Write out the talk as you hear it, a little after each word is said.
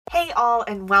Hey all,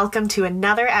 and welcome to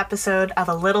another episode of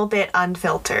A Little Bit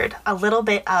Unfiltered, a little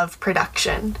bit of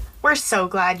production. We're so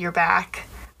glad you're back.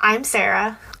 I'm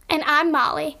Sarah. And I'm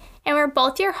Molly, and we're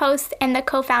both your hosts and the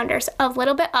co-founders of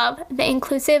Little Bit of, the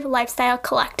Inclusive Lifestyle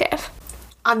Collective.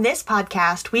 On this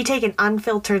podcast, we take an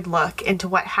unfiltered look into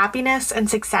what happiness and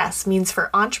success means for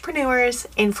entrepreneurs,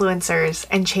 influencers,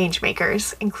 and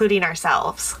changemakers, including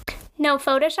ourselves. No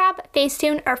Photoshop,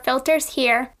 Facetune, or filters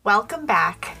here. Welcome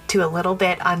back to A Little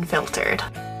Bit Unfiltered.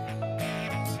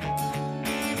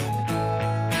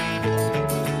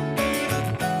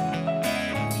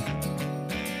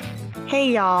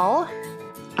 Hey y'all.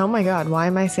 Oh my God, why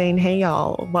am I saying hey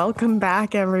y'all? Welcome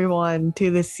back everyone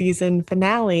to the season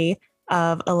finale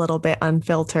of A Little Bit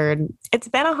Unfiltered. It's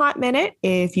been a hot minute.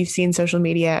 If you've seen social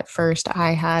media at first,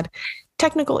 I had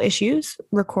technical issues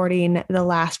recording the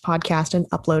last podcast and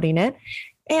uploading it.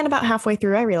 And about halfway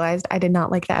through, I realized I did not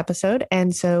like the episode.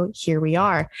 And so here we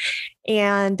are.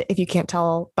 And if you can't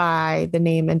tell by the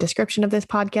name and description of this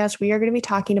podcast, we are going to be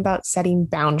talking about setting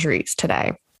boundaries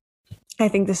today. I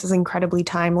think this is incredibly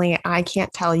timely. I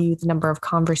can't tell you the number of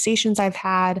conversations I've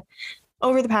had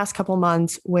over the past couple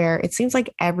months where it seems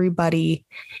like everybody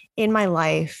in my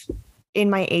life, in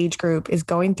my age group, is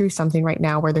going through something right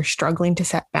now where they're struggling to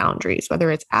set boundaries, whether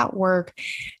it's at work,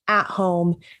 at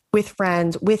home, with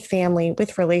friends, with family,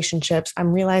 with relationships.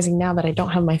 I'm realizing now that I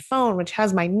don't have my phone, which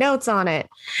has my notes on it.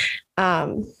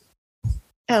 Oh,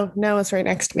 Noah's right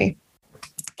next to me.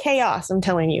 Chaos, I'm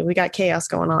telling you, we got chaos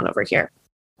going on over here.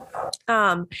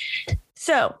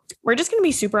 So we're just going to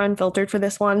be super unfiltered for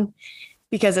this one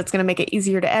because it's going to make it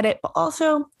easier to edit, but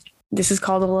also this is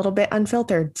called A Little Bit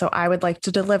Unfiltered. So I would like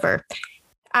to deliver.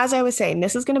 As I was saying,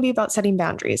 this is going to be about setting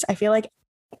boundaries. I feel like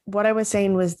what I was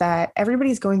saying was that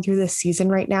everybody's going through this season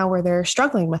right now where they're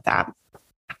struggling with that.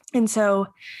 And so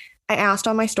I asked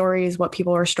on my stories what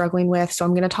people are struggling with. So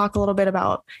I'm going to talk a little bit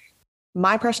about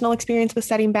my personal experience with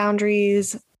setting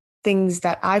boundaries, things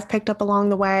that I've picked up along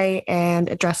the way, and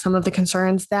address some of the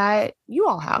concerns that you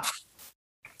all have.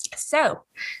 So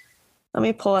let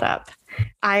me pull it up.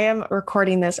 I am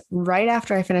recording this right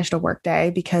after I finished a work day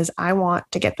because I want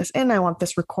to get this in. I want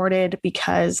this recorded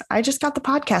because I just got the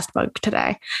podcast bug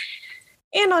today.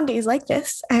 And on days like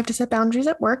this, I have to set boundaries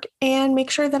at work and make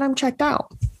sure that I'm checked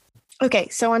out. Okay,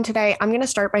 so on today, I'm going to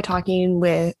start by talking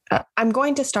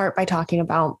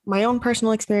about my own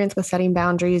personal experience with setting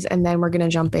boundaries, and then we're going to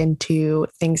jump into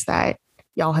things that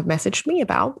y'all have messaged me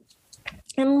about.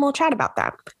 And we'll chat about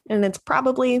that. And it's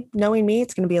probably, knowing me,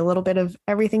 it's going to be a little bit of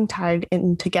everything tied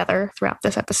in together throughout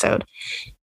this episode.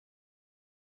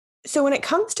 So when it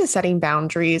comes to setting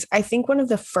boundaries, I think one of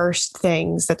the first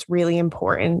things that's really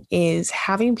important is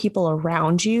having people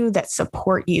around you that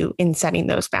support you in setting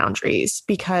those boundaries.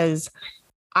 Because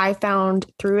I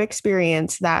found through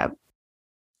experience that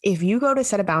if you go to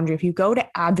set a boundary, if you go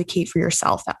to advocate for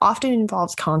yourself, that often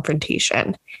involves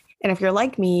confrontation. And if you're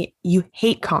like me, you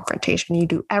hate confrontation. You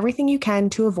do everything you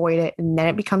can to avoid it, and then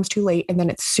it becomes too late, and then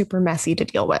it's super messy to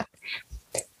deal with.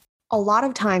 A lot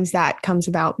of times that comes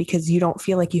about because you don't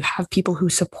feel like you have people who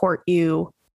support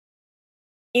you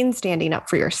in standing up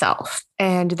for yourself.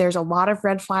 And there's a lot of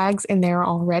red flags in there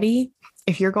already.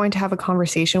 If you're going to have a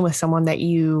conversation with someone that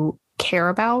you care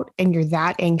about and you're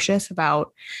that anxious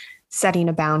about setting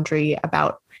a boundary,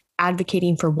 about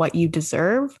advocating for what you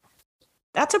deserve,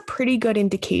 that's a pretty good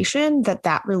indication that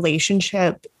that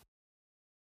relationship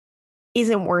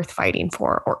isn't worth fighting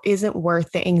for or isn't worth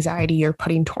the anxiety you're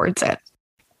putting towards it.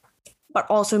 But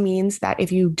also means that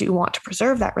if you do want to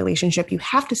preserve that relationship, you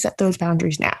have to set those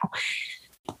boundaries now.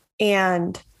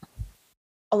 And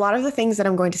a lot of the things that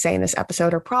I'm going to say in this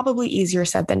episode are probably easier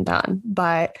said than done,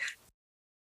 but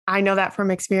I know that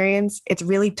from experience, it's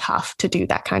really tough to do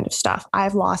that kind of stuff.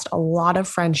 I've lost a lot of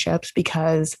friendships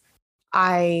because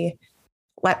I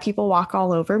let people walk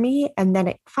all over me. And then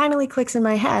it finally clicks in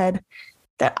my head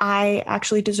that I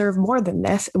actually deserve more than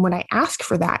this. And when I ask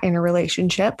for that in a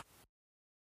relationship,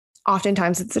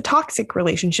 oftentimes it's a toxic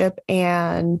relationship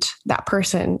and that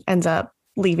person ends up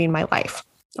leaving my life,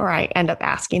 or I end up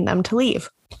asking them to leave.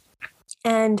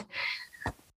 And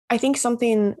I think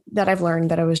something that I've learned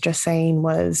that I was just saying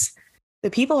was the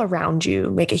people around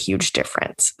you make a huge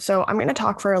difference. So I'm going to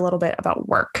talk for a little bit about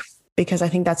work, because I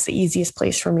think that's the easiest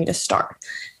place for me to start.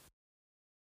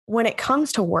 When it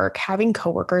comes to work, having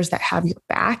coworkers that have your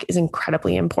back is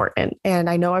incredibly important. And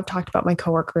I know I've talked about my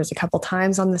coworkers a couple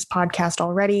times on this podcast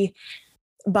already,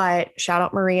 but shout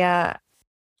out Maria.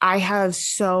 I have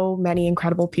so many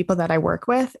incredible people that I work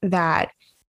with that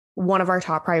one of our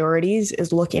top priorities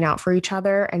is looking out for each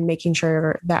other and making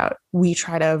sure that we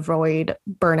try to avoid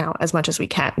burnout as much as we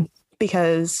can.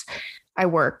 Because I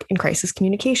work in crisis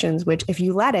communications, which if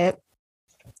you let it,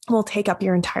 will take up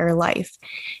your entire life.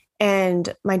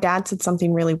 And my dad said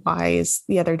something really wise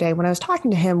the other day when I was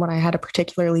talking to him when I had a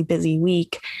particularly busy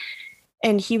week.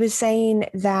 And he was saying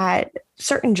that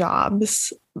certain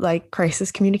jobs like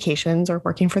crisis communications or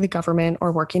working for the government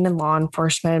or working in law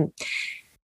enforcement,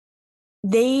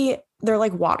 they're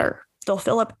like water. They'll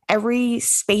fill up every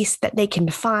space that they can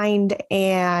find,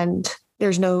 and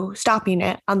there's no stopping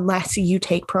it unless you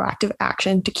take proactive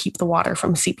action to keep the water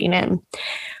from seeping in.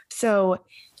 So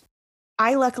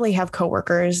I luckily have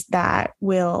coworkers that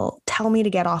will tell me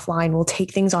to get offline, will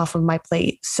take things off of my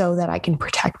plate so that I can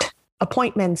protect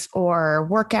appointments or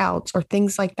workouts or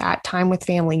things like that, time with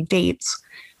family, dates,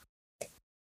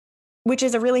 which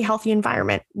is a really healthy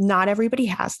environment. Not everybody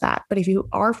has that, but if you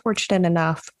are fortunate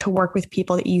enough to work with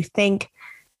people that you think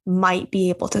might be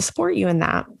able to support you in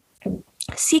that,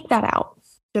 seek that out,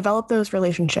 develop those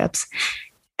relationships.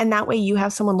 And that way you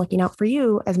have someone looking out for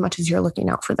you as much as you're looking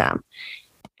out for them.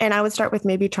 And I would start with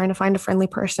maybe trying to find a friendly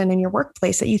person in your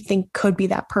workplace that you think could be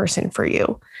that person for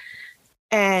you.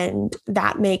 And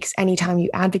that makes anytime you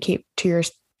advocate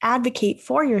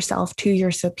for yourself to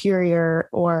your superior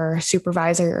or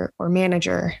supervisor or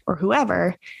manager or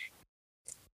whoever,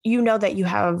 you know that you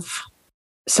have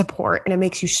support, and it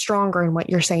makes you stronger in what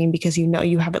you're saying because you know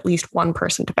you have at least one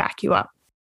person to back you up.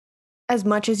 As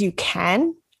much as you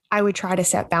can, I would try to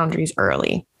set boundaries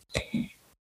early.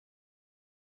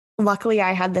 Luckily,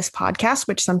 I had this podcast,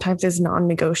 which sometimes is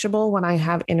non-negotiable when I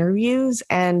have interviews.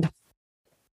 And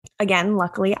again,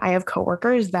 luckily, I have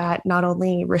coworkers that not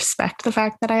only respect the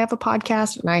fact that I have a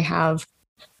podcast and I have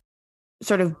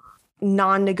sort of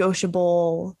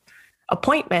non-negotiable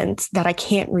appointments that I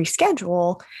can't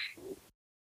reschedule.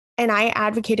 And I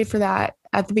advocated for that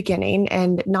at the beginning.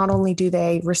 And not only do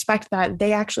they respect that,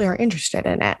 they actually are interested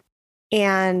in it.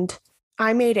 And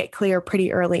I made it clear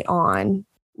pretty early on.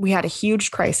 We had a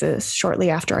huge crisis shortly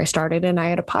after I started, and I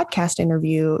had a podcast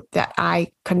interview that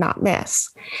I could not miss.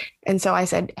 And so I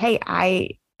said,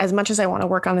 hey, as much as I want to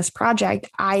work on this project,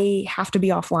 I have to be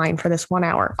offline for this 1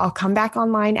 hour. I'll come back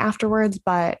online afterwards,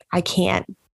 but I can't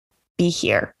be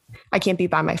here. I can't be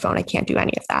by my phone. I can't do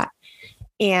any of that.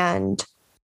 And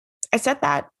I set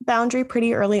that boundary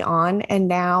pretty early on. And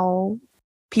now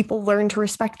people learn to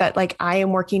respect that. Like, I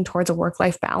am working towards a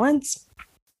work-life balance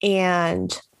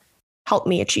and help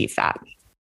me achieve that.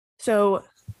 So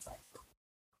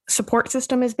support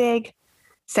system is big.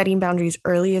 Setting boundaries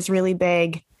early is really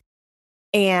big.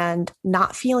 And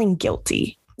not feeling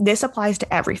guilty. This applies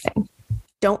to everything.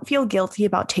 Don't feel guilty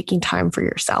about taking time for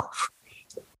yourself.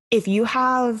 If you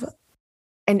have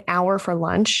an hour for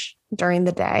lunch during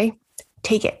the day,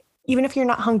 take it. Even if you're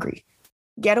not hungry,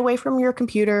 get away from your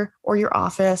computer or your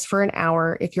office for an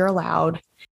hour if you're allowed,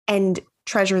 and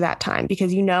treasure that time,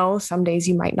 because you know some days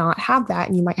you might not have that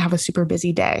and you might have a super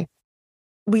busy day.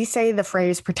 We say the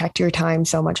phrase protect your time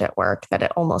so much at work that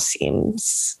it almost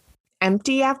seems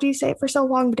empty after you say it for so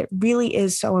long, but it really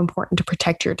is so important to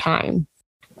protect your time.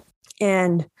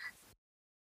 And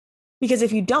because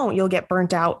if you don't, you'll get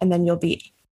burnt out and then you'll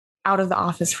be out of the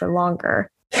office for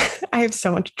longer. I have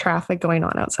so much traffic going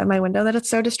on outside my window that it's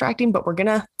so distracting, but we're going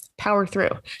to power through.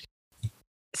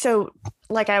 So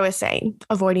like I was saying,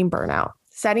 avoiding burnout,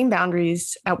 setting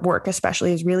boundaries at work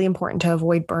especially is really important to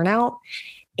avoid burnout.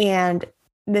 And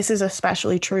this is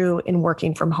especially true in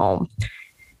working from home,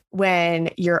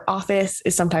 when your office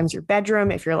is sometimes your bedroom,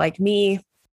 if you're like me,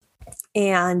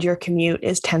 and your commute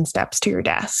is 10 steps to your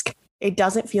desk. It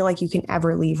doesn't feel like you can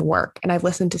ever leave work. And I've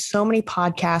listened to so many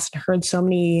podcasts and heard so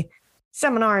many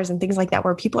seminars and things like that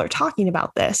where people are talking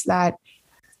about this, that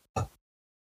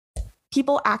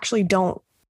people actually don't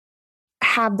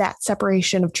have that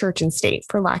separation of church and state,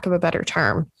 for lack of a better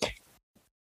term.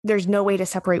 There's no way to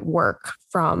separate work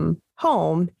from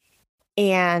home.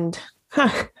 And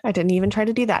I didn't even try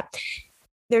to do that.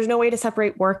 There's no way to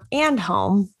separate work and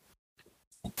home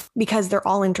because they're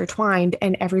all intertwined,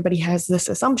 and everybody has this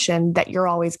assumption that you're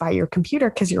always by your computer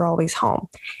because you're always home.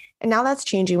 And now that's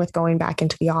changing with going back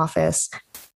into the office,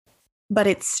 but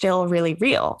it's still really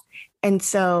real. And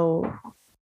so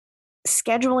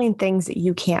scheduling things that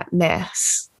you can't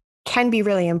miss can be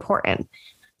really important.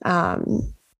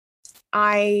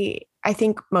 I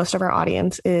think most of our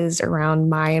audience is around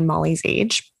my and Molly's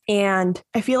age. And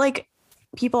I feel like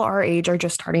people our age are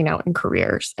just starting out in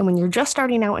careers. And when you're just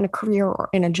starting out in a career or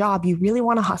in a job, you really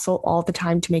want to hustle all the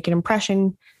time to make an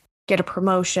impression, get a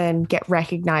promotion, get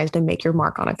recognized, and make your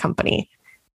mark on a company.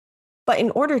 But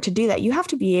in order to do that, you have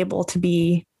to be able to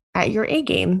be at your A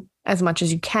game as much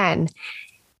as you can.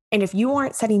 And if you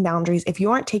aren't setting boundaries, if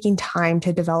you aren't taking time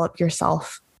to develop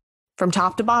yourself from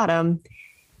top to bottom,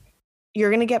 you're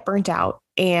going to get burnt out,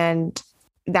 and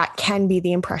that can be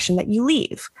the impression that you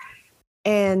leave.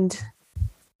 And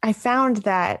I found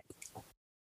that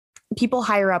people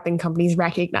higher up in companies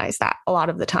recognize that a lot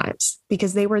of the times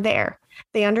because they were there.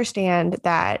 They understand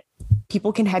that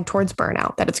people can head towards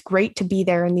burnout, that it's great to be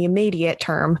there in the immediate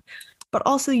term, but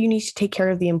also you need to take care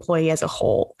of the employee as a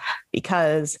whole,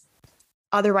 because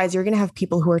otherwise you're going to have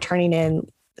people who are turning in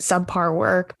subpar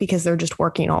work because they're just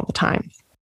working all the time.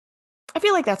 I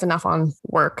feel like that's enough on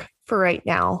work for right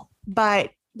now,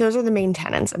 but those are the main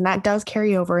tenets, and that does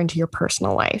carry over into your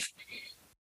personal life,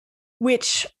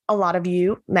 which a lot of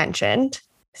you mentioned.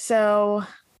 So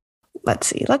let's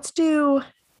see, let's do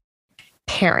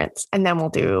parents, and then we'll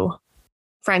do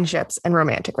friendships and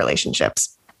romantic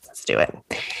relationships. Let's do it.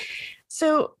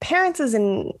 So parents is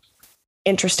an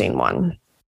interesting one,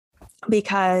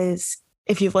 because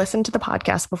if you've listened to the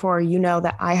podcast before, you know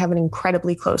that I have an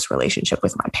incredibly close relationship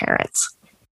with my parents,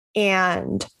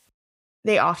 and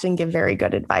they often give very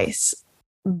good advice.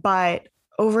 But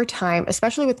over time,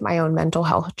 especially with my own mental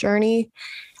health journey,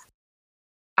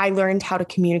 I learned how to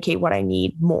communicate what I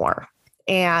need more.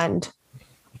 And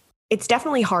it's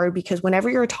definitely hard, because whenever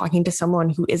you're talking to someone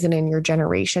who isn't in your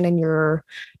generation and you're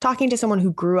talking to someone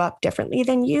who grew up differently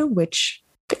than you, which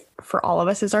for all of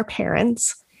us is our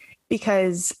parents,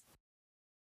 because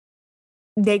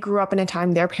they grew up in a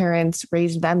time their parents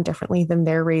raised them differently than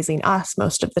they're raising us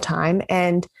most of the time.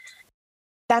 And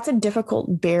that's a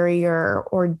difficult barrier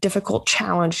or difficult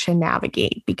challenge to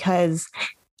navigate, because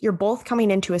you're both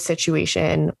coming into a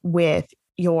situation with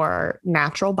your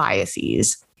natural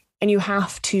biases, and you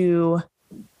have to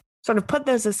sort of put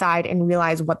those aside and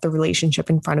realize what the relationship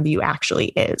in front of you actually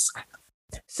is.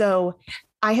 So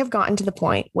I have gotten to the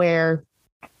point where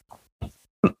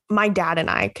my dad and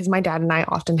I, because my dad and I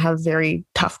often have very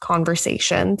tough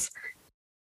conversations,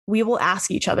 we will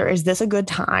ask each other, is this a good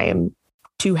time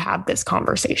to have this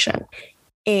conversation?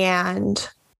 And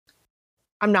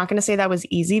I'm not going to say that was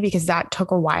easy, because that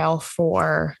took a while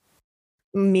for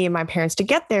me and my parents to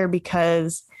get there,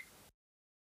 because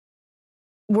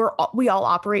we all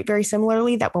operate very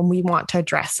similarly, that when we want to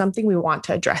address something, we want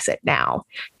to address it now.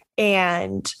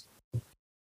 And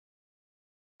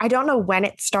I don't know when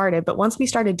it started, but once we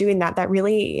started doing that, that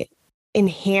really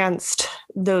enhanced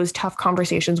those tough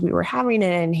conversations we were having,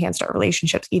 and enhanced our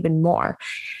relationships even more,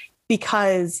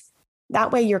 because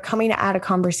that way you're coming at a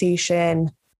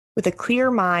conversation with a clear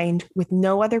mind, with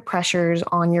no other pressures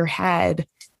on your head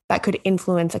that could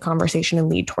influence a conversation and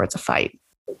lead towards a fight.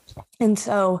 And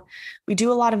so we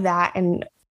do a lot of that. And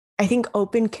I think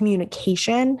open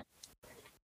communication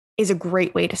is a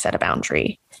great way to set a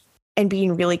boundary, and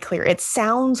being really clear. It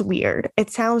sounds weird.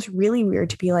 It sounds really weird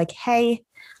to be like, hey,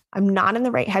 I'm not in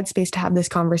the right headspace to have this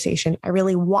conversation. I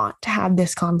really want to have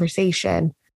this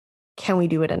conversation. Can we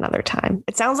do it another time?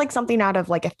 It sounds like something out of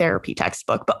like a therapy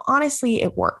textbook, but honestly,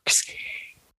 it works.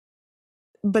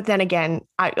 But then again,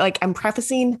 I'm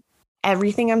prefacing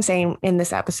everything I'm saying in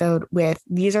this episode with,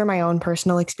 these are my own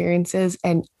personal experiences,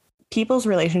 and people's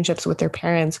relationships with their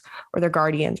parents or their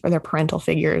guardians or their parental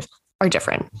figures are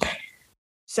different.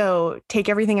 So take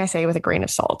everything I say with a grain of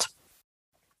salt.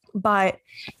 But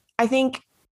I think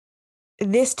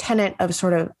this tenet of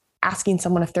sort of asking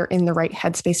someone if they're in the right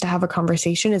headspace to have a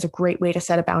conversation is a great way to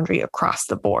set a boundary across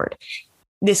the board.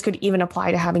 This could even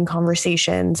apply to having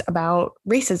conversations about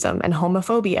racism and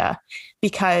homophobia,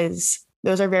 because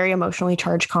those are very emotionally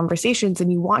charged conversations,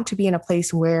 and you want to be in a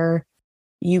place where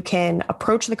you can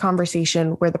approach the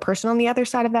conversation where the person on the other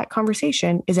side of that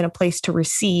conversation is in a place to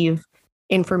receive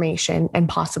information and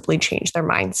possibly change their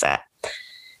mindset.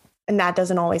 And that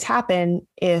doesn't always happen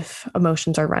if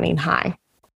emotions are running high.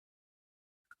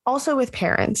 Also with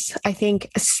parents, I think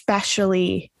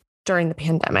especially during the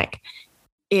pandemic,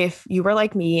 if you were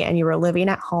like me and you were living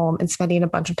at home and spending a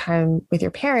bunch of time with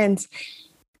your parents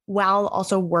while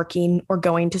also working or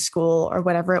going to school or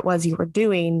whatever it was you were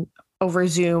doing over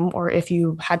Zoom, or if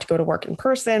you had to go to work in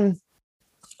person,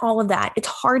 all of that, it's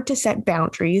hard to set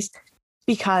boundaries,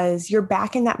 because you're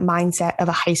back in that mindset of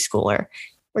a high schooler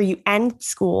where you end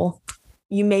school,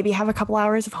 you maybe have a couple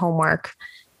hours of homework,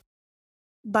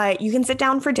 but you can sit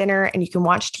down for dinner and you can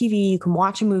watch TV, you can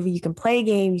watch a movie, you can play a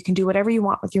game, you can do whatever you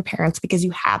want with your parents because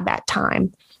you have that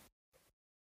time.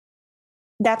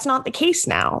 That's not the case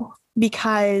now,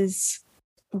 because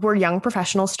we're young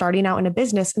professionals starting out in a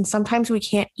business, and sometimes we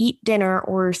can't eat dinner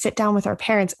or sit down with our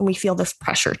parents, and we feel this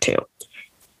pressure too.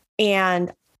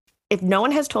 And if no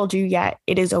one has told you yet,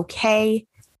 it is okay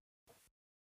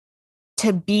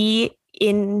to be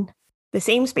in the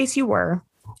same space you were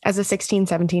as a 16,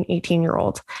 17,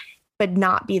 18-year-old, but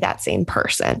not be that same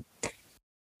person.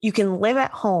 You can live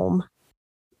at home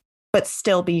but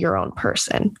still be your own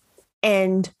person.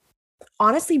 And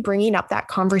honestly, bringing up that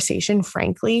conversation,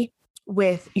 frankly,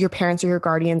 with your parents or your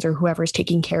guardians or whoever's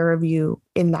taking care of you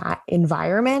in that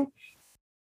environment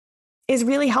is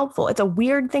really helpful. It's a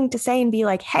weird thing to say and be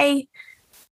like, hey,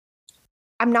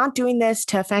 I'm not doing this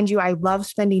to offend you. I love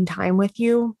spending time with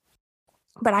you,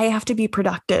 but I have to be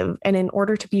productive. And in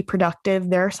order to be productive,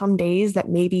 there are some days that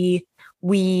maybe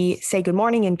we say good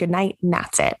morning and good night, and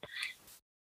that's it.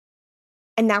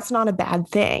 And that's not a bad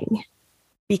thing,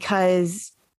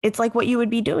 because it's like what you would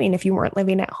be doing if you weren't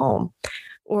living at home,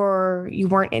 or you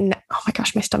weren't in, oh my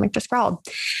gosh, my stomach just growled.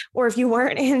 Or if you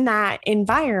weren't in that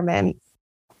environment.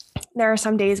 There are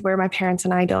some days where my parents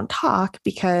and I don't talk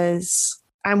because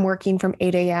I'm working from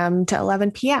 8 a.m. to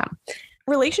 11 p.m.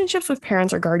 Relationships with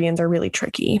parents or guardians are really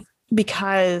tricky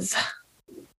because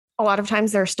a lot of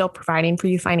times they're still providing for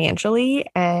you financially,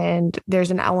 and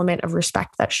there's an element of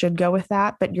respect that should go with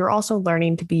that, but you're also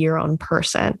learning to be your own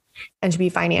person and to be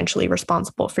financially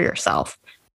responsible for yourself.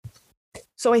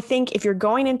 So I think if you're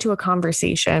going into a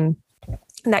conversation,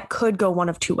 that could go one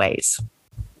of two ways.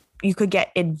 You could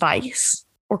get advice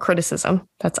or criticism,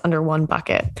 that's under one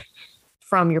bucket,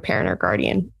 from your parent or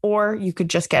guardian, or you could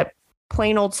just get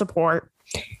plain old support.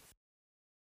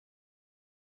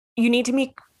 You need to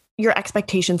make your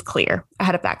expectations clear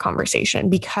ahead of that conversation,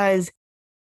 because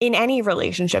in any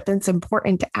relationship, it's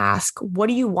important to ask, what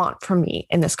do you want from me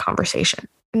in this conversation?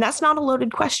 And that's not a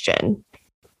loaded question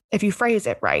if you phrase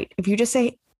it right. If you just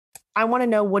say, I want to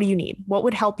know, what do you need? What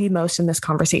would help you most in this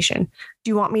conversation? Do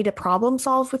you want me to problem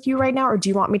solve with you right now? Or do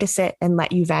you want me to sit and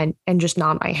let you vent and just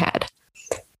nod my head?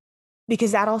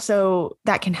 Because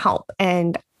that can help.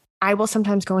 And I will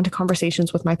sometimes go into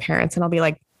conversations with my parents and I'll be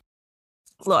like,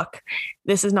 look,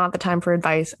 this is not the time for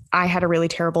advice. I had a really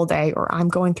terrible day, or I'm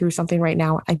going through something right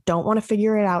now. I don't want to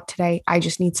figure it out today. I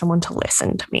just need someone to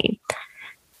listen to me.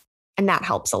 And that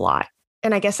helps a lot.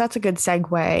 And I guess that's a good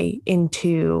segue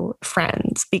into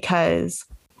friends, because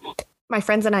my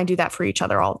friends and I do that for each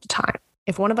other all the time.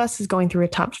 If one of us is going through a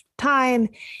tough time,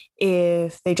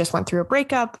 if they just went through a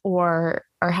breakup or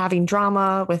are having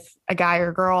drama with a guy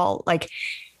or girl, like,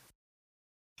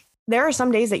 there are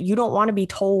some days that you don't want to be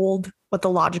told what the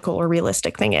logical or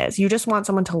realistic thing is. You just want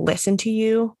someone to listen to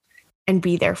you and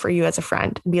be there for you as a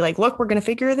friend and be like, look, we're going to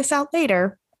figure this out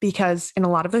later. Because in a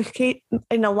lot of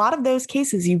those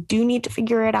cases, you do need to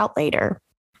figure it out later.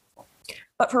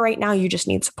 But for right now, you just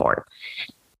need support.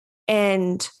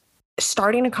 And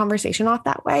starting a conversation off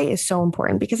that way is so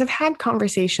important, because I've had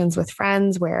conversations with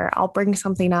friends where I'll bring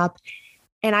something up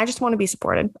and I just want to be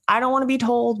supported. I don't want to be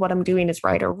told what I'm doing is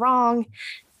right or wrong.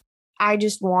 I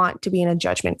just want to be in a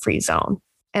judgment-free zone.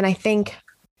 And I think,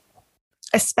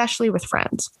 especially with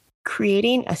friends,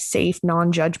 creating a safe,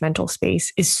 non-judgmental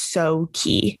space is so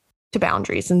key to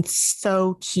boundaries and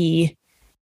so key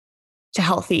to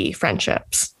healthy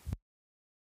friendships.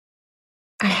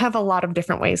 I have a lot of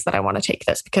different ways that I want to take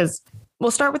this, because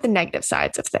we'll start with the negative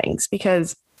sides of things,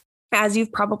 because as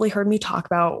you've probably heard me talk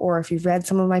about, or if you've read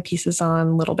some of my pieces on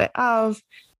a little bit of,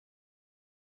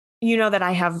 you know that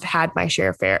I have had my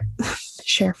fair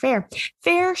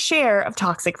share of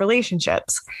toxic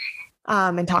relationships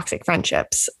and toxic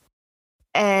friendships.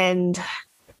 And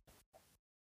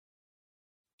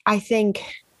I think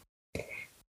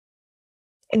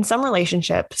in some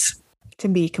relationships, to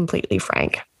be completely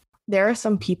frank, there are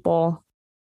some people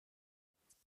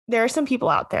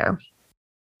out there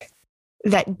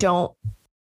that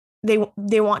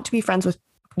they want to be friends with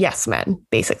yes men,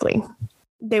 basically.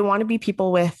 They want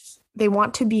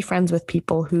to be friends with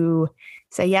people who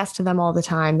say yes to them all the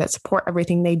time, that support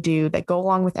everything they do, that go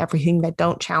along with everything, that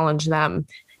don't challenge them,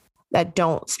 that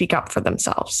don't speak up for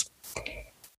themselves.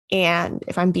 And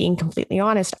if I'm being completely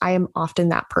honest, I am often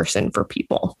that person for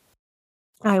people.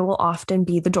 I will often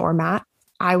be the doormat.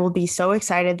 I will be so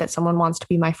excited that someone wants to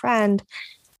be my friend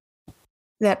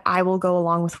that I will go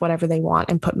along with whatever they want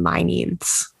and put my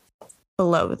needs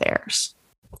below theirs.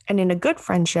 And in a good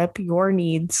friendship, your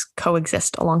needs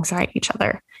coexist alongside each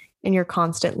other, and you're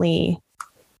constantly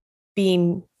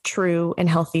being true and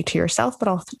healthy to yourself,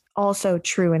 but also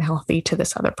true and healthy to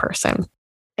this other person.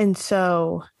 And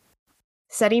so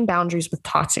setting boundaries with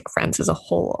toxic friends is a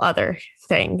whole other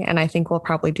thing. And I think we'll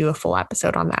probably do a full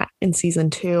episode on that in season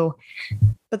 2.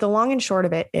 But the long and short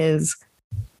of it is,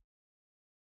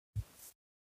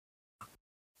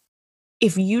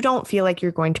 if you don't feel like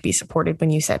you're going to be supported when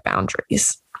you set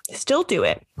boundaries, still do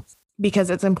it, because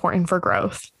it's important for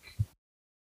growth.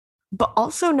 But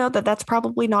also know that that's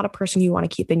probably not a person you want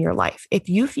to keep in your life. If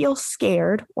you feel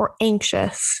scared or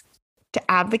anxious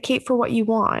to advocate for what you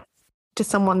want to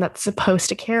someone that's supposed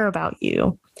to care about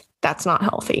you, that's not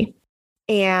healthy.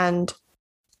 And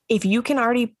if you can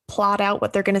already plot out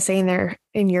what they're going to say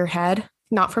in your head,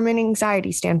 not from an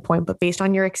anxiety standpoint, but based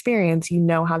on your experience, you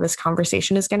know how this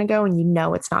conversation is going to go and you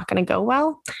know it's not going to go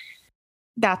well.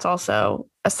 That's also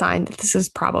a sign that this is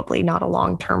probably not a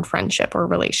long-term friendship or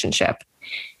relationship,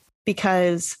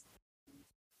 because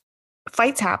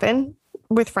fights happen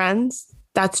with friends.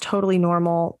 That's totally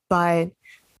normal, but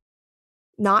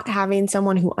not having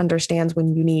someone who understands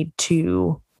when you need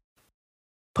to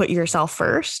put yourself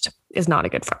first is not a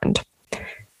good friend.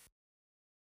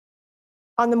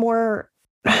 On the more,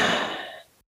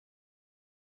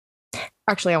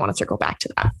 actually, I want to circle back to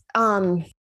that.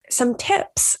 Some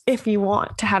tips if you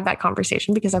want to have that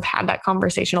conversation, because I've had that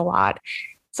conversation a lot.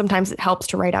 Sometimes it helps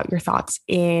to write out your thoughts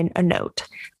in a note.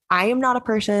 I am not a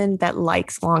person that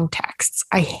likes long texts.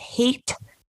 I hate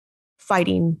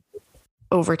fighting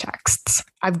over texts.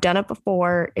 I've done it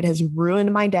before. It has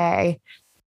ruined my day.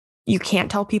 You can't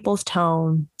tell people's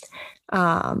tone.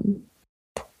 But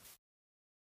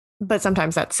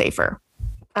sometimes that's safer.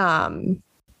 And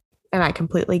I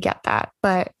completely get that.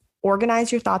 But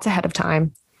organize your thoughts ahead of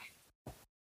time.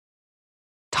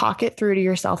 Talk it through to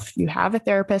yourself. If you have a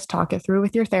therapist, talk it through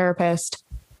with your therapist,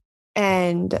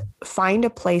 and find a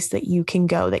place that you can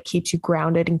go that keeps you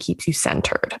grounded and keeps you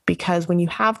centered. Because when you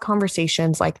have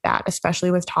conversations like that,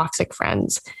 especially with toxic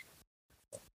friends,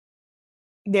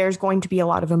 there's going to be a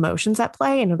lot of emotions at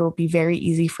play, and it'll be very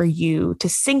easy for you to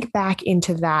sink back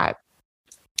into that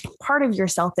part of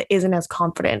yourself that isn't as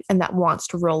confident and that wants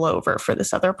to roll over for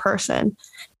this other person.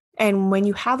 And when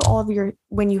you have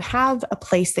when you have a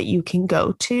place that you can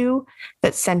go to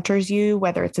that centers you,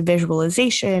 whether it's a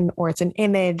visualization or it's an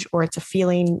image or it's a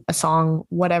feeling, a song,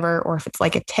 whatever, or if it's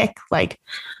like a tick, like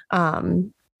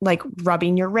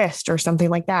rubbing your wrist or something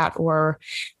like that, or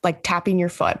like tapping your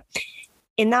foot.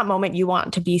 In that moment, you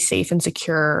want to be safe and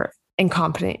secure and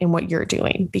confident in what you're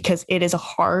doing, because it is a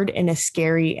hard and a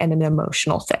scary and an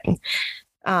emotional thing.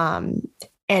 And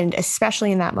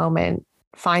especially in that moment,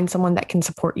 find someone that can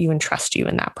support you and trust you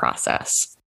in that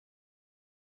process.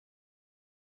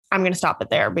 I'm going to stop it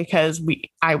there because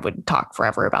I would talk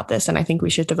forever about this, and I think we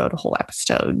should devote a whole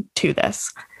episode to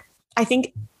this. I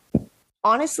think,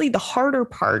 honestly, the harder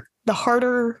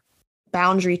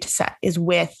boundary to set is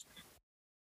with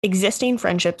existing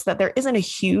friendships that there isn't a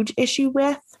huge issue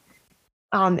with.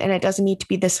 And it doesn't need to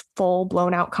be this full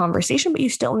blown out conversation, but you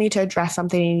still need to address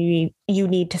something, and you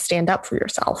need to stand up for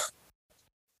yourself.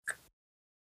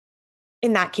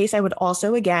 In that case, I would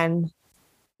also, again,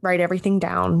 write everything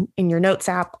down in your notes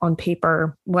app, on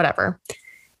paper, whatever,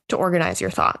 to organize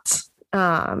your thoughts.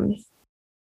 And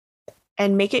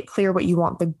make it clear what you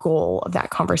want the goal of that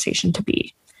conversation to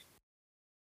be.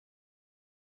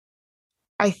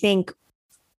 I think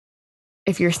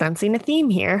if you're sensing a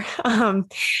theme here,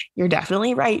 you're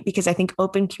definitely right, because I think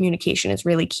open communication is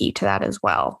really key to that as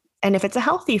well. And if it's a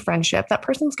healthy friendship, that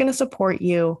person's going to support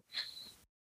you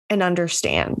and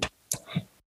understand.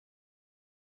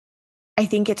 I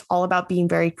think it's all about being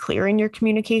very clear in your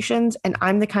communications. And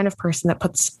I'm the kind of person that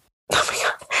puts, oh my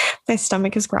God, my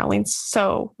stomach is growling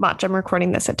so much. I'm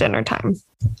recording this at dinner time.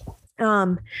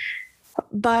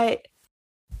 But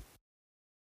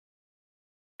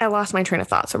I lost my train of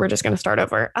thought, so we're just going to start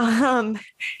over.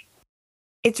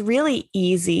 It's really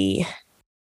easy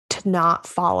to not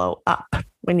follow up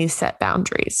when you set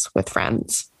boundaries with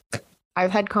friends.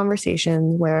 I've had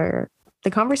conversations where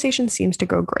the conversation seems to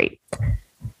go great.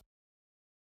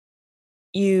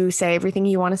 You say everything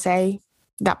you want to say.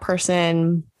 That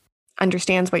person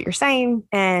understands what you're saying,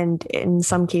 and in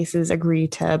some cases agree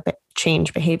to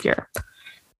change behavior.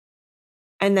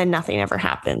 And then nothing ever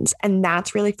happens. And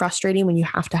that's really frustrating when you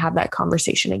have to have that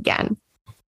conversation again.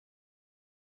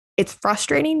 It's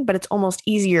frustrating, but it's almost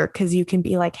easier because you can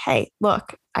be like, hey,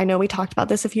 look, I know we talked about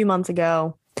this a few months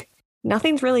ago.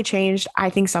 Nothing's really changed. I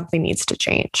think something needs to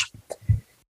change.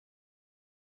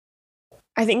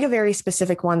 I think a very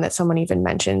specific one that someone even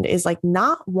mentioned is like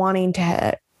not wanting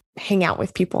to hang out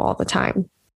with people all the time.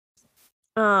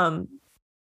 That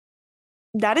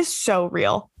is so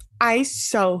real. I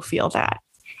so feel that.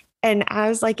 And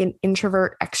as like an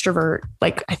introvert, extrovert,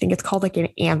 like I think it's called like an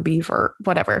ambivert,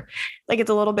 whatever. Like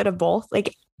it's a little bit of both.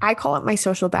 Like I call it my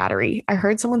social battery. I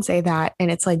heard someone say that,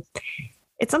 and it's like,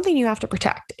 it's something you have to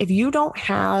protect. If you don't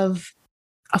have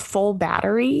a full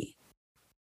battery,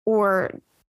 or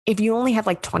if you only have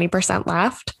like 20%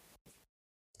 left,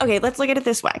 okay, let's look at it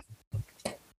this way.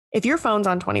 If your phone's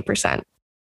on 20%,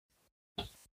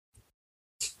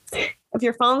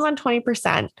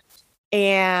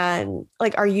 and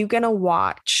like, are you going to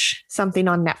watch something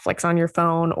on Netflix on your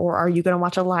phone, or are you going to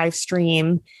watch a live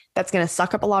stream that's going to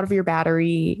suck up a lot of your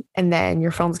battery and then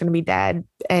your phone's going to be dead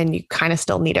and you kind of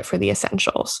still need it for the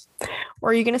essentials? Or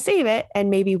are you going to save it and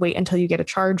maybe wait until you get a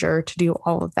charger to do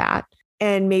all of that?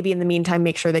 And maybe in the meantime,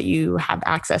 make sure that you have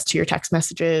access to your text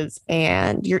messages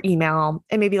and your email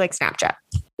and maybe like Snapchat,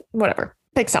 whatever,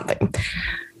 pick something.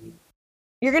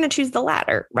 You're going to choose the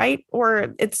latter, right?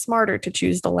 Or it's smarter to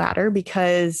choose the latter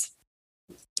because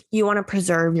you want to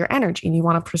preserve your energy and you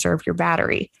want to preserve your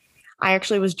battery. I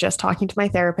actually was just talking to my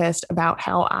therapist about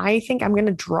how I think I'm going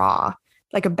to draw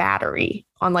like a battery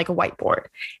on like a whiteboard,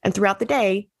 and throughout the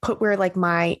day, put where like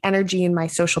my energy and my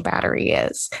social battery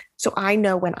is. So I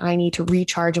know when I need to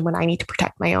recharge and when I need to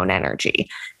protect my own energy.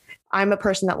 I'm a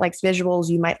person that likes visuals.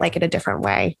 You might like it a different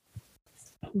way.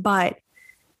 But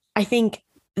I think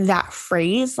that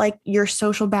phrase, like your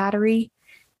social battery,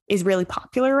 is really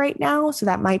popular right now. So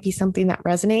that might be something that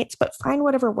resonates, but find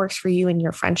whatever works for you in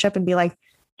your friendship and be like,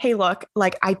 hey, look,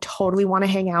 like I totally want to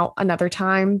hang out another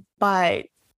time, but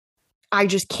I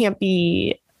just can't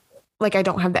be like, I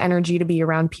don't have the energy to be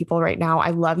around people right now.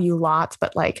 I love you lots,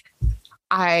 but like,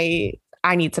 I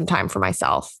need some time for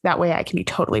myself. That way I can be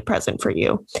totally present for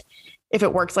you. If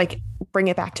it works, like bring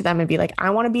it back to them and be like, I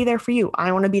want to be there for you.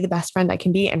 I want to be the best friend I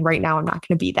can be. And right now I'm not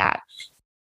going to be that.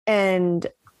 And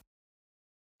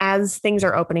as things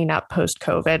are opening up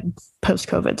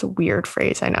post-COVID's a weird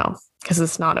phrase, I know, because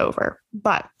it's not over.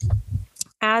 But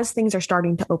as things are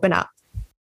starting to open up,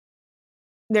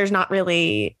 there's not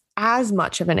really as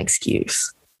much of an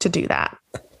excuse to do that.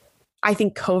 I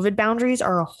think COVID boundaries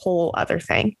are a whole other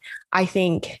thing. I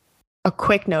think a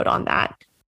quick note on that: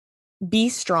 be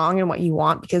strong in what you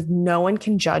want, because no one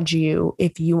can judge you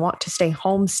if you want to stay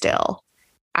home still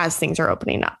as things are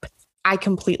opening up. I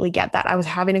completely get that. I was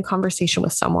having a conversation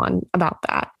with someone about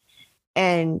that,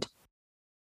 and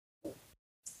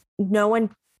no one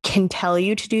can tell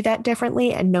you to do that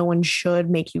differently, and no one should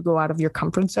make you go out of your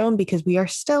comfort zone, because we are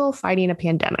still fighting a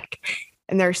pandemic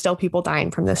and there are still people dying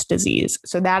from this disease.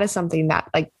 So that is something that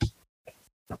like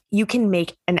you can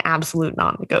make an absolute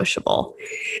non-negotiable.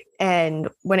 And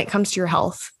when it comes to your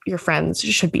health, your friends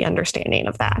should be understanding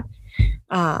of that.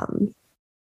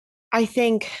 I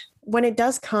think when it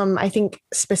does come, I think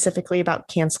specifically about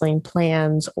canceling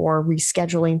plans or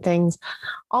rescheduling things,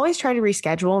 always try to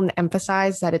reschedule and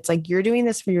emphasize that it's like you're doing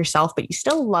this for yourself, but you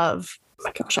still love, oh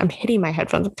my gosh, I'm hitting my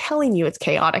headphones. I'm telling you, it's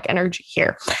chaotic energy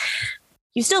here.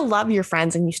 You still love your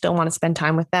friends and you still want to spend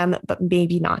time with them, but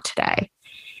maybe not today.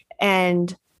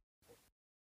 And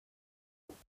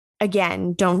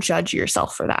again, don't judge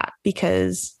yourself for that,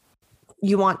 because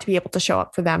you want to be able to show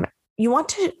up for them.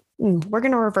 We're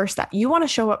going to reverse that. You want to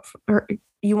show up for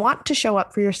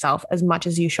yourself as much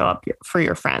as you show up for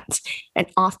your friends. And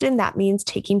often that means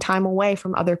taking time away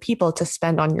from other people to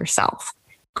spend on yourself.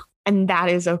 And that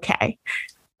is okay.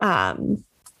 And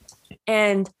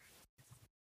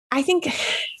I think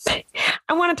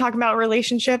I want to talk about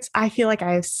relationships. I feel like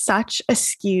I have such a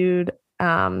skewed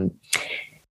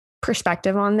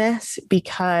perspective on this,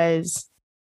 because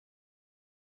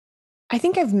I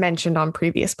think I've mentioned on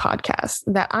previous podcasts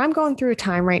that I'm going through a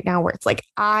time right now where it's like,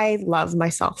 I love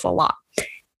myself a lot,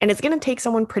 and it's going to take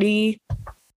someone pretty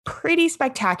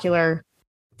spectacular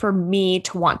for me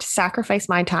to want to sacrifice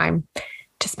my time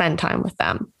to spend time with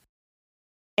them.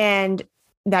 And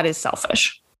that is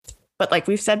selfish. But like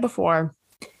we've said before,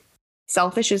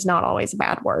 selfish is not always a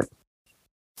bad word.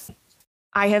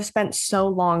 I have spent so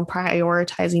long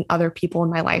prioritizing other people in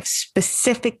my life,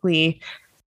 specifically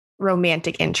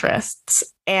romantic interests,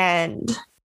 and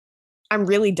I'm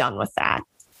really done with that.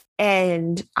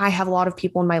 And I have a lot of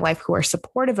people in my life who are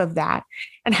supportive of that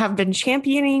and have been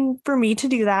championing for me to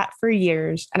do that for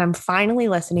years. And I'm finally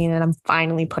listening, and I'm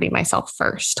finally putting myself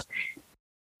first.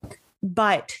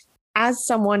 But as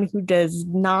someone who does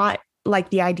not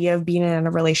like the idea of being in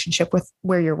a relationship with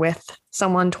where you're with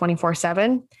someone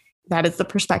 24/7, that is the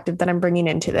perspective that I'm bringing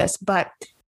into this. But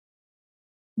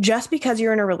just because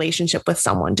you're in a relationship with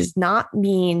someone does not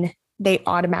mean they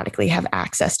automatically have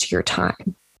access to your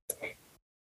time.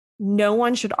 No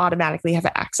one should automatically have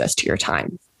access to your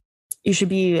time. You should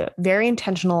be very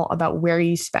intentional about where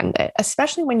you spend it,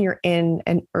 especially when you're in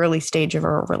an early stage of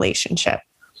a relationship.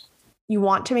 You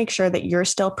want to make sure that you're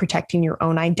still protecting your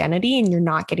own identity and you're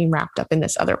not getting wrapped up in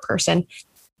this other person.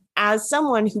 As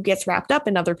someone who gets wrapped up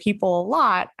in other people a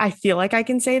lot, I feel like I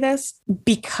can say this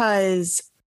because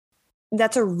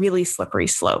that's a really slippery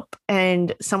slope.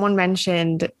 And someone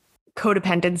mentioned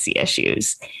codependency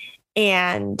issues.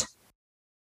 And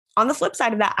on the flip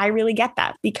side of that, I really get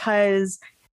that, because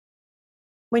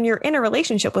when you're in a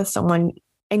relationship with someone,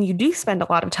 and you do spend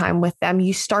a lot of time with them,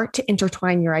 you start to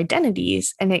intertwine your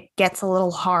identities, and it gets a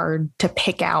little hard to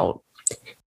pick out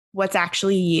what's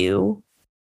actually you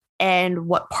and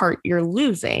what part you're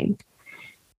losing.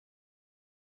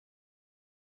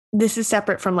 This is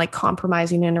separate from like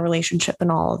compromising in a relationship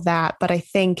and all of that. But I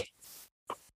think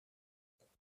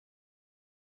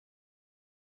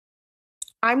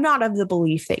I'm not of the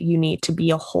belief that you need to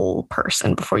be a whole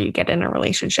person before you get in a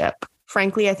relationship.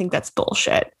 Frankly, I think that's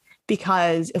bullshit.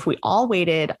 Because if we all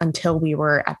waited until we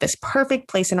were at this perfect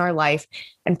place in our life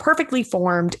and perfectly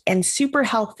formed and super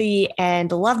healthy and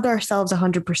loved ourselves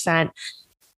 100%,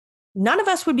 none of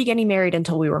us would be getting married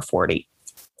until we were 40,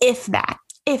 if that,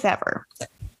 if ever.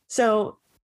 So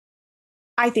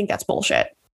I think that's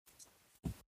bullshit.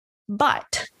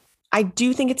 But I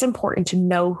do think it's important to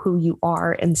know who you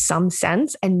are in some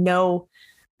sense and know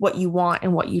what you want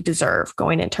and what you deserve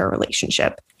going into a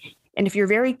relationship. And if you're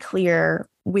very clear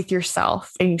with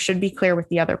yourself, and you should be clear with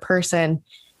the other person,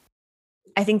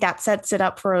 I think that sets it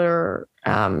up for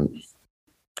a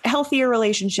healthier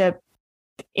relationship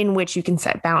in which you can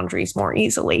set boundaries more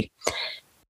easily.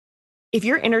 If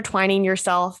you're intertwining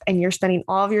yourself and you're spending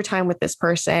all of your time with this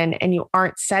person and you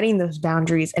aren't setting those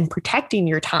boundaries and protecting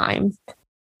your time,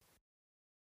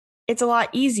 it's a lot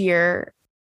easier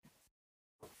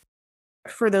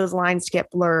for those lines to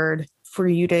get blurred, for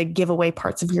you to give away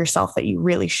parts of yourself that you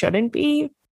really shouldn't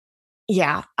be.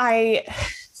 Yeah, I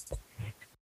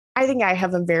think I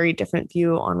have a very different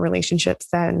view on relationships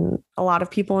than a lot of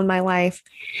people in my life.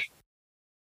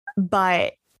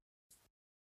 But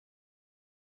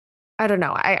I don't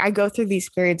know. I go through these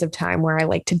periods of time where I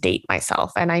like to date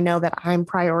myself. And I know that I'm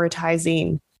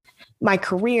prioritizing my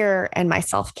career and my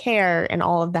self-care and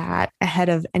all of that ahead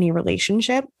of any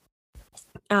relationship.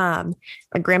 My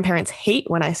grandparents hate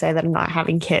when I say that I'm not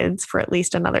having kids for at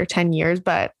least another 10 years,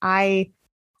 but I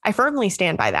firmly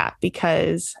stand by that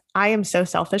because I am so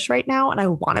selfish right now and I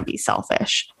want to be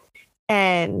selfish.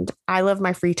 And I love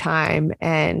my free time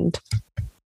and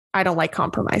I don't like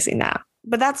compromising that.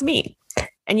 But that's me.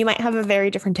 And you might have a very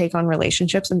different take on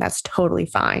relationships, and that's totally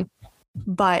fine.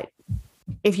 But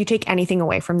if you take anything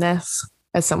away from this,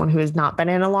 as someone who has not been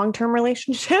in a long-term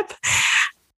relationship,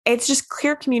 it's just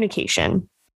clear communication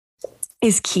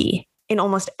is key in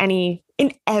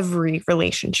every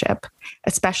relationship,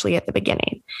 especially at the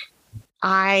beginning.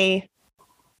 I'm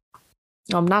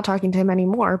not talking to him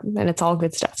anymore, and it's all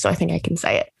good stuff, so I think I can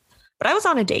say it. But I was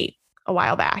on a date a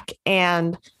while back,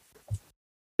 and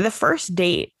the first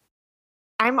date,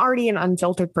 I'm already an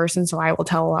unfiltered person, so I will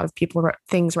tell a lot of people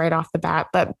things right off the bat,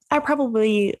 but I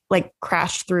probably like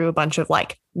crashed through a bunch of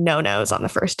like no-nos on the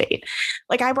first date.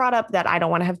 Like I brought up that I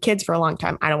don't want to have kids for a long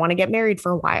time. I don't want to get married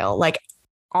for a while, like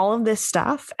all of this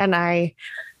stuff. And I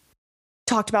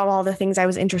talked about all the things I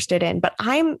was interested in, but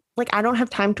I'm like, I don't have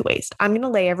time to waste. I'm going to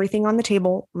lay everything on the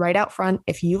table right out front.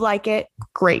 If you like it,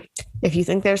 great. If you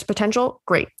think there's potential,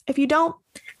 great. If you don't,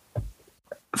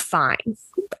 fine.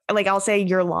 Like I'll say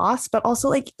you're lost, but also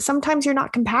like sometimes you're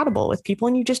not compatible with people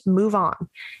and you just move on.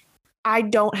 I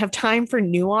don't have time for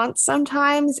nuance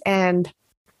sometimes. And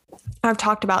I've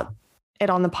talked about it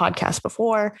on the podcast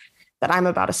before that I'm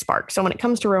about a spark. So when it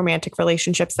comes to romantic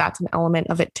relationships, that's an element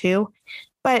of it too.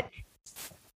 But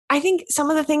I think some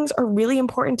of the things are really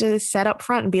important to set up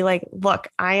front and be like, look,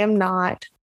 I'm not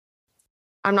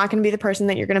going to be the person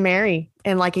that you're going to marry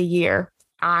in like a year.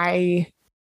 I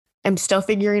am still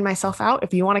figuring myself out.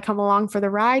 If you want to come along for the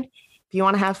ride, if you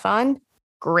want to have fun,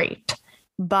 great.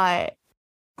 But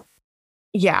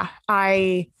yeah,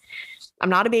 I'm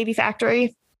not a baby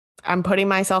factory. I'm putting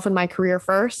myself and my career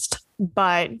first.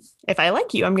 But if I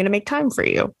like you, I'm going to make time for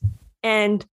you.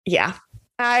 And yeah,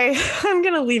 I'm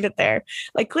going to leave it there.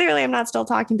 Like, clearly I'm not still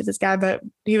talking to this guy, but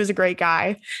he was a great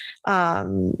guy.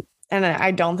 And I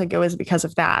don't think it was because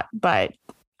of that, but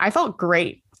I felt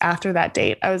great after that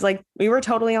date. I was like, we were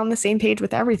totally on the same page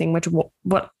with everything, which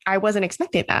what I wasn't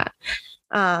expecting that.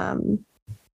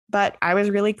 But I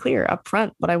was really clear up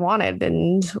front what I wanted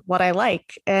and what I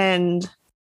like. And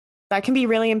that can be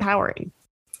really empowering.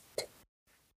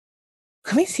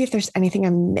 Let me see if there's anything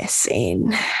I'm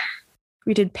missing.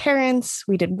 We did parents,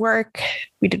 we did work,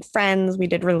 we did friends, we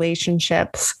did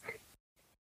relationships.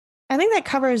 I think that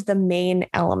covers the main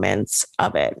elements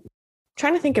of it. I'm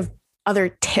trying to think of other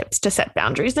tips to set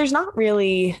boundaries. There's not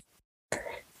really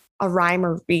a rhyme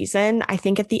or reason. I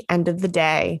think at the end of the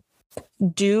day,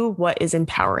 do what is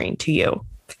empowering to you.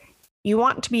 You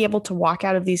want to be able to walk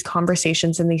out of these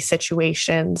conversations and these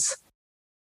situations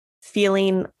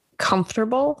feeling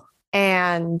comfortable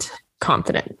and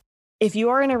confident. If you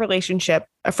are in a relationship,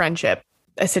 a friendship,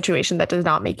 a situation that does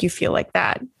not make you feel like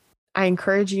that, I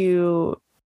encourage you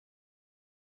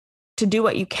to do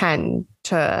what you can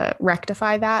to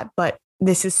rectify that. But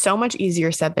this is so much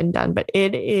easier said than done. But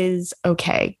it is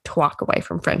okay to walk away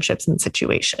from friendships and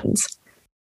situations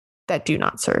that do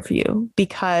not serve you,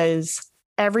 because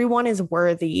everyone is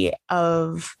worthy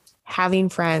of having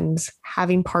friends,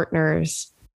 having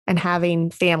partners, and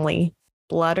having family,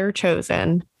 blood or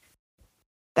chosen,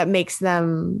 that makes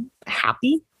them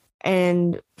happy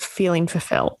and feeling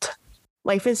fulfilled.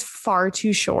 Life is far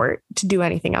too short to do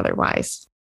anything otherwise.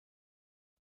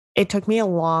 It took me a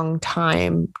long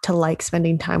time to like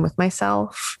spending time with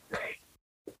myself,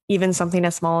 even something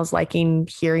as small as liking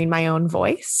hearing my own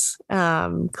voice.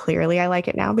 Clearly, I like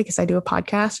it now because I do a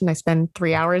podcast and I spend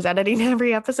 3 hours editing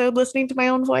every episode listening to my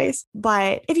own voice.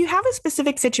 But if you have a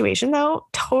specific situation, though,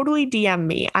 totally DM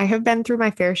me. I have been through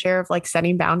my fair share of like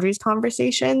setting boundaries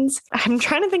conversations. I'm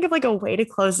trying to think of like a way to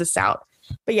close this out.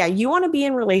 But yeah, you want to be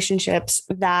in relationships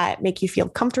that make you feel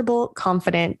comfortable,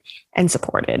 confident, and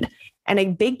supported. And a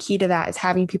big key to that is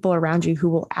having people around you who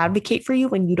will advocate for you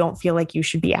when you don't feel like you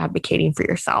should be advocating for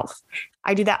yourself.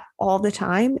 I do that all the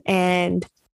time. And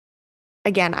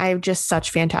again, I have just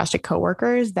such fantastic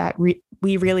coworkers that we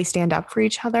really stand up for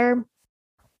each other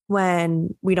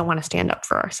when we don't want to stand up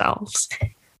for ourselves.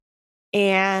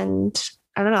 And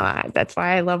I don't know, that's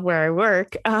why I love where I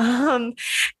work. And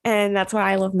that's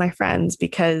why I love my friends,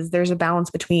 because there's a balance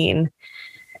between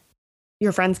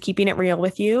your friends keeping it real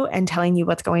with you and telling you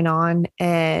what's going on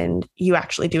and you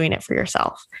actually doing it for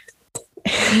yourself.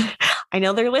 I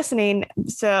know they're listening.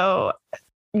 So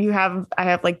I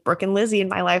have like Brooke and Lizzie in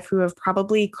my life who have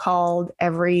probably called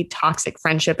every toxic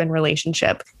friendship and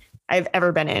relationship I've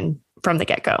ever been in from the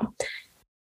get-go.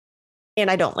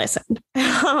 And I don't listen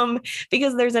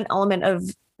because there's an element of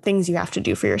things you have to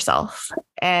do for yourself.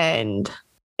 And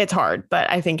it's hard, but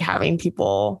I think having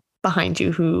people behind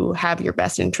you who have your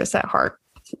best interests at heart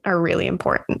are really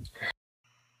important.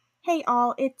 Hey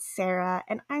all, it's Sarah,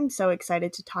 and I'm so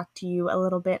excited to talk to you a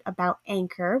little bit about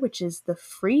Anchor, which is the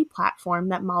free platform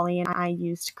that Molly and I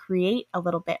use to create A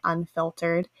Little Bit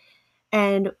Unfiltered.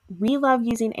 And we love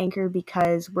using Anchor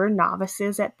because we're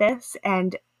novices at this,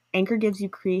 and Anchor gives you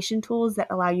creation tools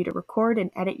that allow you to record and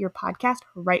edit your podcast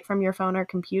right from your phone or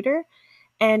computer.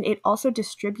 And it also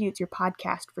distributes your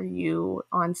podcast for you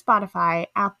on Spotify,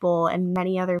 Apple, and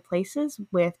many other places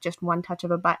with just one touch of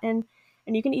a button.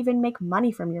 And you can even make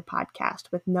money from your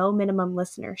podcast with no minimum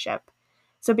listenership.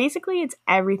 So basically, it's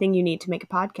everything you need to make a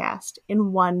podcast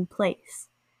in one place.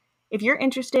 If you're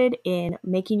interested in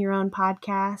making your own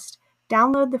podcast,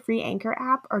 download the free Anchor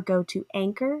app or go to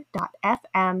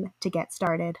anchor.fm to get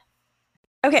started.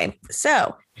 Okay,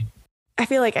 so I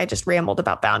feel like I just rambled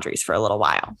about boundaries for a little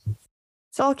while.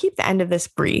 So I'll keep the end of this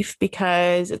brief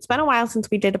because it's been a while since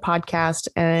we did a podcast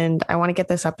and I want to get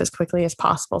this up as quickly as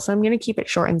possible. So I'm going to keep it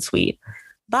short and sweet.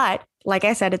 But like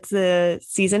I said, it's the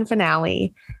season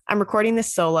finale. I'm recording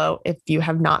this solo. If you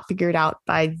have not figured out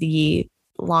by the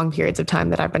long periods of time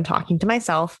that I've been talking to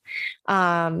myself,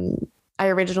 I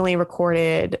originally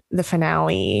recorded the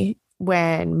finale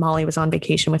when Molly was on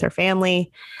vacation with her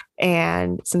family.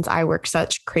 And since I work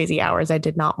such crazy hours, I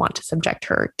did not want to subject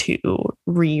her to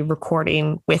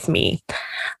re-recording with me.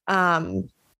 But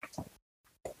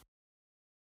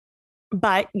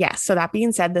yes, so that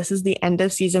being said, this is the end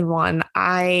of season 1.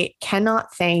 I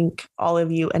cannot thank all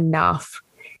of you enough.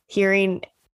 Hearing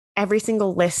every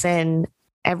single listen,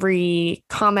 every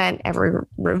comment, every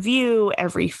review,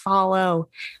 every follow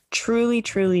truly,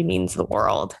 truly means the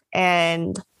world.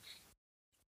 And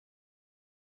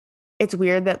it's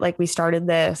weird that like we started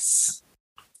this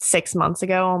 6 months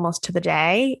ago, almost to the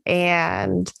day,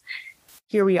 and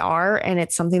here we are. And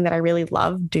it's something that I really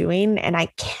love doing. And I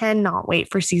cannot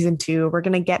wait for season 2. We're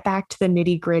going to get back to the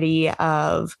nitty gritty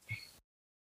of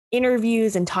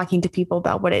interviews and talking to people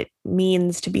about what it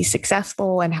means to be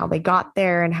successful and how they got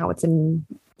there and how it's in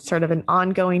sort of an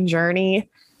ongoing journey.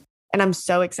 And I'm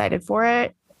so excited for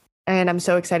it. And I'm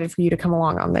so excited for you to come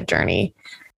along on the journey.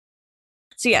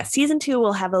 So yeah, season 2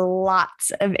 will have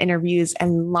lots of interviews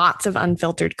and lots of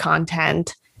unfiltered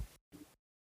content.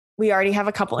 We already have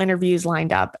a couple interviews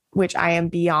lined up, which I am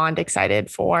beyond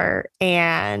excited for.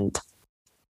 And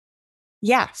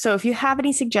yeah, so if you have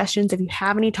any suggestions, if you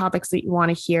have any topics that you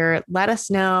want to hear, let us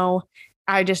know.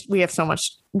 We have so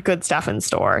much good stuff in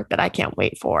store that I can't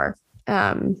wait for.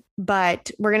 But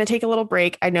we're going to take a little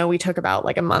break. I know we took about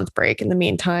like a month break in the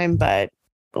meantime, but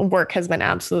work has been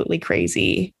absolutely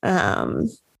crazy.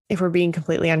 If we're being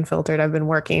completely unfiltered, I've been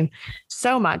working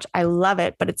so much. I love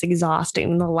it, but it's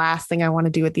exhausting. The last thing I want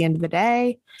to do at the end of the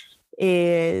day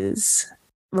is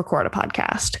record a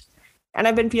podcast. And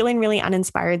I've been feeling really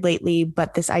uninspired lately,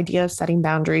 but this idea of setting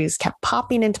boundaries kept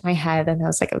popping into my head. And I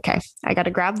was like, okay, I got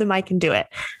to grab the mic and do it.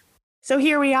 So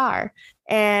here we are.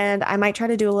 And I might try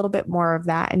to do a little bit more of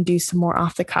that and do some more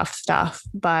off the cuff stuff.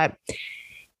 But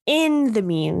in the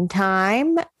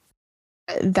meantime,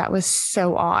 that was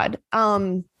so odd.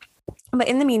 But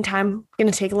in the meantime, I'm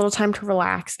going to take a little time to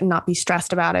relax and not be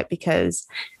stressed about it, because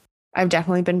I've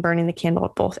definitely been burning the candle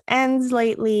at both ends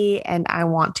lately, and I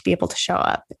want to be able to show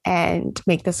up and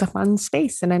make this a fun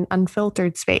space and an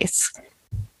unfiltered space.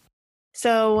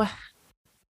 So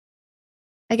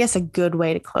I guess a good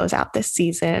way to close out this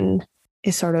season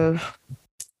is sort of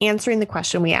answering the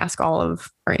question we ask all of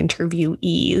our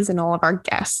interviewees and all of our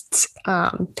guests.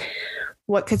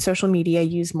 What could social media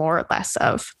use more or less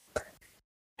of?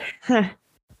 And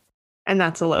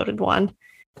that's a loaded one.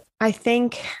 I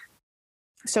think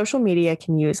social media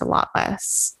can use a lot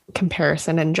less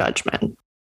comparison and judgment.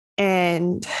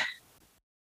 And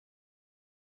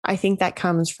I think that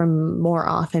comes from more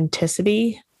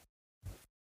authenticity.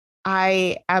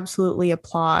 I absolutely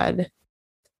applaud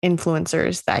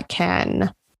influencers that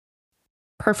can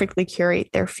perfectly curate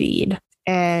their feed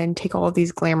and take all of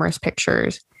these glamorous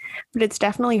pictures. But it's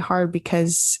definitely hard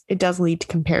because it does lead to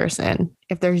comparison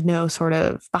if there's no sort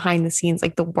of behind the scenes,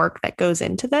 like the work that goes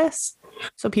into this.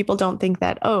 So people don't think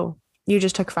that, oh, you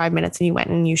just took 5 minutes and you went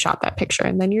and you shot that picture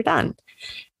and then you're done.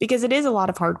 Because it is a lot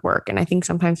of hard work. And I think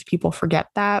sometimes people forget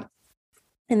that.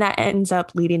 And that ends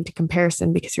up leading to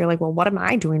comparison, because you're like, well, what am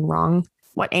I doing wrong?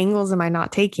 What angles am I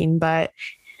not taking? But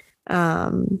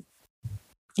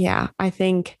yeah, I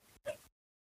think,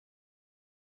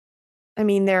 I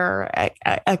mean, there are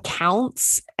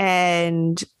accounts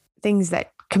and things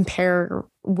that compare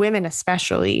women,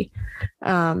 especially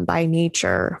by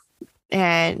nature.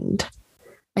 And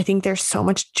I think there's so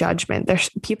much judgment.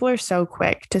 People are so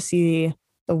quick to see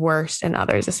the worst in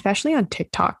others, especially on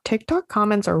TikTok. TikTok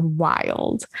comments are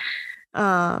wild.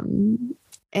 And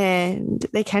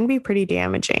they can be pretty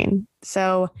damaging.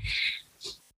 So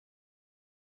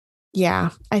yeah,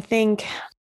 I think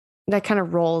that kind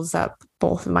of rolls up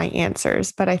both of my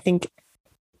answers, but I think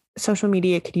social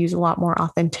media could use a lot more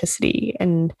authenticity,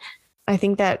 and I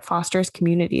think that fosters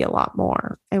community a lot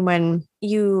more. And when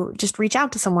you just reach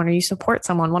out to someone or you support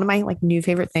someone, one of my like new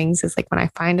favorite things is like when I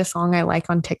find a song I like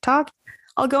on TikTok,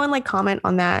 I'll go and like comment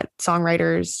on that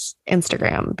songwriter's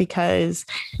Instagram, because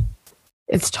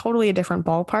it's totally a different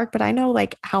ballpark, but I know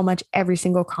like how much every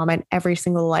single comment, every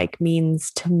single like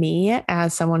means to me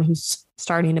as someone who's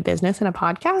starting a business and a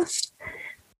podcast.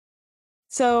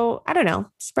 So I don't know,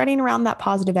 spreading around that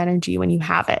positive energy when you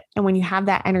have it. And when you have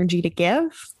that energy to give,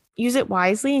 use it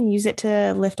wisely and use it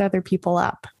to lift other people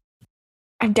up.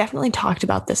 I've definitely talked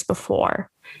about this before.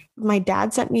 My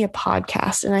dad sent me a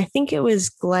podcast, and I think it was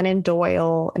Glennon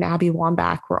Doyle and Abby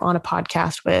Wambach were on a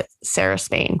podcast with Sarah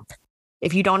Spain.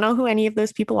 If you don't know who any of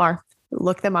those people are,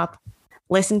 look them up,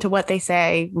 listen to what they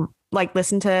say, like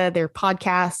listen to their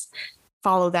podcasts,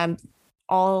 follow them,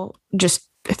 all just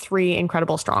 3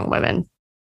 incredible, strong women.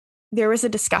 There was a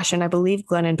discussion, I believe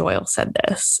Glennon Doyle said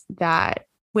this, that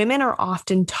women are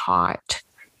often taught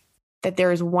that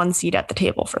there is one seat at the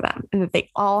table for them and that they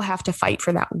all have to fight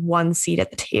for that one seat at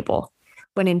the table.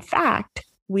 When in fact,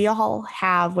 we all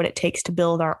have what it takes to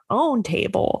build our own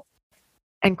table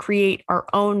and create our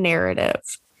own narrative.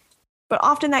 But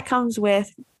often that comes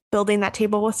with building that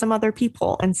table with some other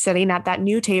people and sitting at that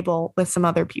new table with some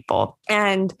other people.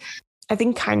 And I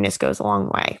think kindness goes a long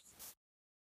way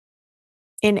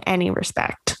in any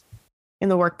respect. In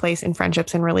the workplace, in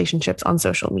friendships and relationships, on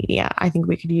social media, I think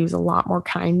we could use a lot more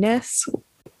kindness.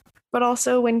 But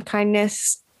also when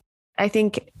kindness, I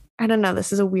think, I don't know,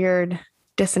 this is a weird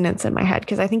dissonance in my head,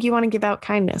 because I think you want to give out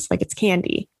kindness like it's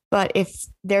candy. But if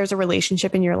there's a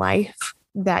relationship in your life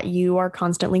that you are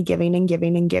constantly giving and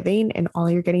giving and giving, and all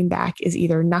you're getting back is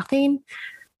either nothing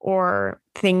or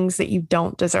things that you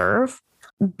don't deserve,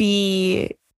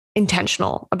 be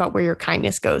intentional about where your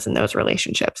kindness goes in those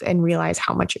relationships and realize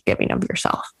how much you're giving of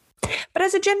yourself. But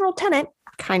as a general tenet,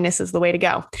 kindness is the way to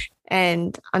go,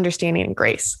 and understanding and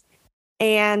grace.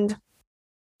 And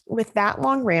with that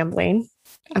long rambling,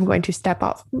 I'm going to step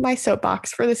off my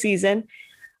soapbox for the season.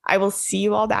 I will see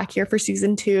you all back here for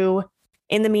season 2.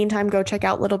 In the meantime, go check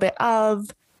out Little Bit Of.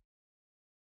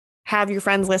 Have your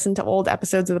friends listen to old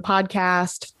episodes of the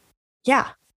podcast. Yeah.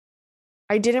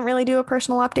 I didn't really do a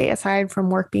personal update aside from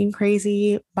work being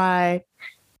crazy, but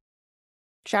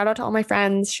shout out to all my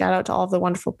friends. Shout out to all of the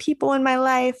wonderful people in my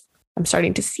life. I'm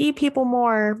starting to see people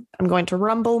more. I'm going to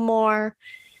Rumble more.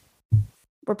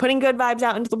 We're putting good vibes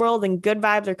out into the world, and good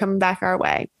vibes are coming back our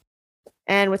way.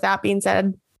 And with that being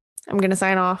said, I'm going to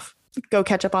sign off. go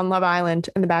catch up on Love Island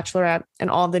and The Bachelorette and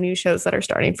all the new shows that are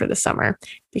starting for the summer,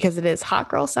 because it is hot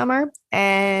girl summer,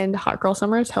 and hot girl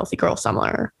summer is healthy girl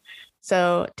summer.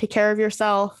 So take care of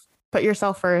yourself, put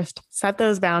yourself first, set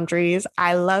those boundaries.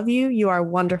 I love you. You are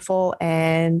wonderful.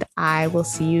 And I will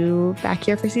see you back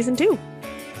here for season 2.